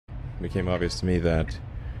it became obvious to me that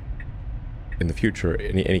in the future,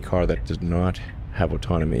 any car that did not have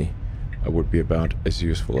autonomy would be about as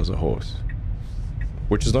useful as a horse.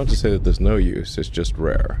 Which is not to say that there's no use, it's just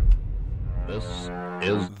rare. This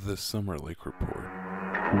is the SummerLake Report.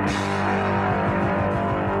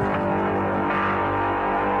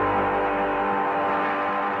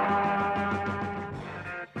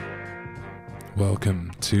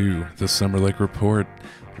 Welcome to the SummerLake Report.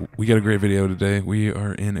 We got a great video today. We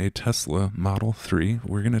are in a Tesla Model 3.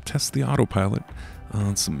 We're going to test the autopilot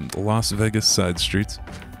on some Las Vegas side streets.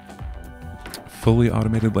 Fully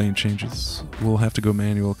automated lane changes. We'll have to go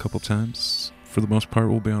manual a couple times. For the most part,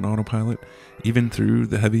 we'll be on autopilot, even through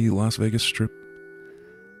the heavy Las Vegas strip.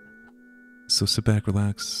 So sit back,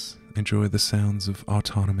 relax, enjoy the sounds of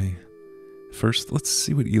autonomy. First, let's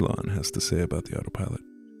see what Elon has to say about the autopilot.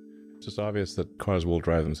 It's just obvious that cars will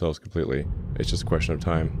drive themselves completely. It's just a question of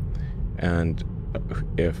time. And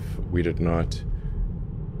if we did not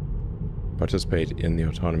participate in the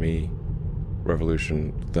autonomy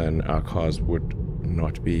revolution, then our cars would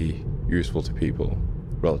not be useful to people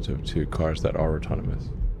relative to cars that are autonomous.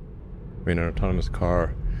 I mean, an autonomous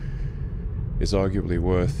car is arguably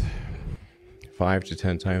worth 5 to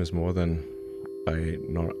 10 times more than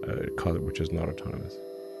a car which is not autonomous.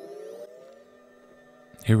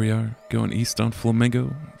 Here we are, going east on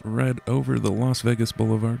Flamingo, right over the Las Vegas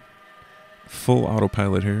Boulevard. Full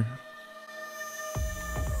autopilot here.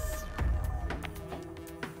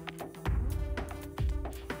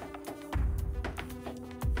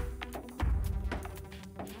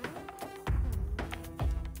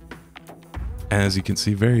 As you can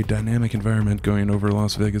see, very dynamic environment going over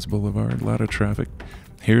Las Vegas Boulevard, a lot of traffic.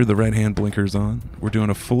 Here, the right-hand blinker's on. We're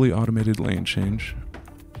doing a fully automated lane change.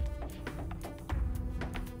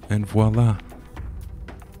 And voila.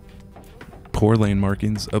 Poor lane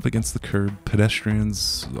markings up against the curb,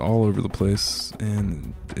 pedestrians all over the place,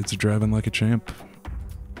 and it's driving like a champ.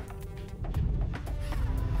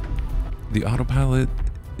 The autopilot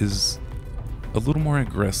is a little more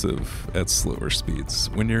aggressive at slower speeds.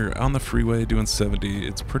 When you're on the freeway doing 70,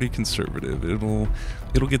 it's pretty conservative.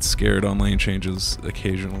 It'll get scared on lane changes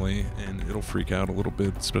occasionally, and it'll freak out a little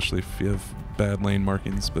bit, especially if you have bad lane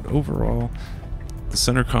markings. But overall, the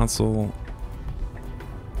center console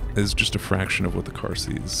is just a fraction of what the car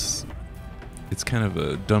sees. It's kind of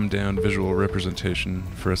a dumbed down visual representation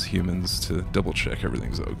for us humans to double check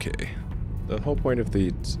everything's okay. The whole point of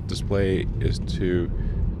the display is to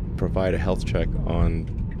provide a health check on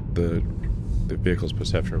the vehicle's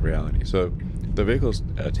perception of reality. So the vehicle's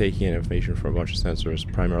taking in information from a bunch of sensors,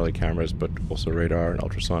 primarily cameras, but also radar and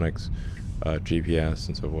ultrasonics, GPS,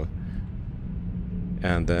 and so forth.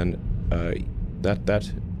 And then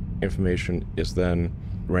that information is then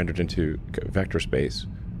rendered into vector space,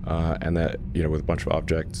 and that, you know, with a bunch of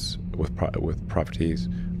objects with properties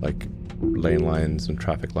like lane lines and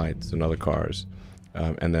traffic lights and other cars,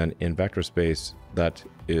 and then in vector space that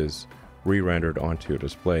is re-rendered onto a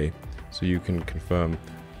display, so you can confirm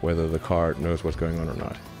whether the car knows what's going on or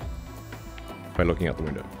not by looking out the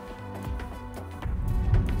window.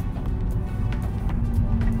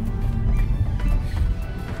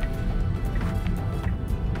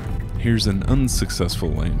 Here's an unsuccessful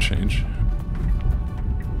lane change.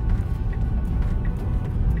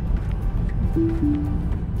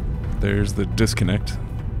 There's the disconnect.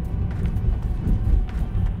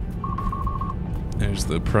 There's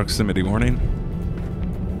the proximity warning.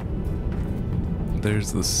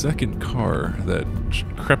 There's the second car that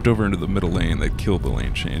crept over into the middle lane that killed the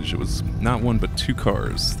lane change. It was not one but two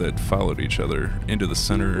cars that followed each other into the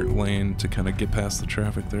center lane to kind of get past the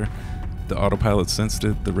traffic there. The autopilot sensed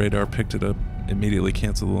it, the radar picked it up, immediately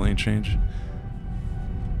canceled the lane change.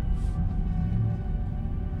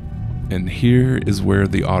 And here is where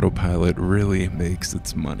the autopilot really makes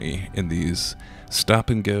its money, in these stop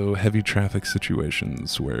and go heavy traffic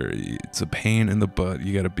situations where it's a pain in the butt.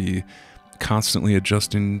 You gotta be constantly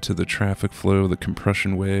adjusting to the traffic flow, the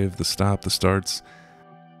compression wave, the stop, the starts.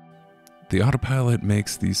 The autopilot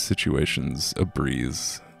makes these situations a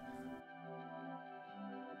breeze.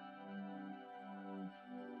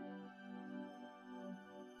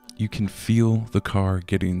 You can feel the car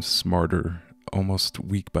getting smarter almost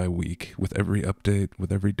week by week with every update,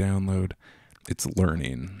 with every download. It's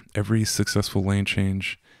learning. Every successful lane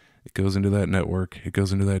change, it goes into that network, it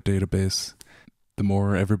goes into that database. The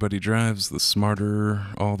more everybody drives, the smarter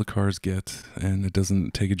all the cars get, and it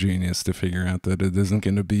doesn't take a genius to figure out that it isn't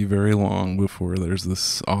going to be very long before there's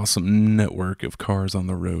this awesome network of cars on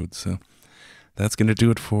the road. So that's going to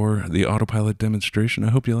do it for the autopilot demonstration.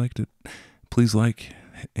 I hope you liked it. Please like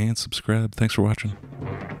and subscribe. Thanks for watching.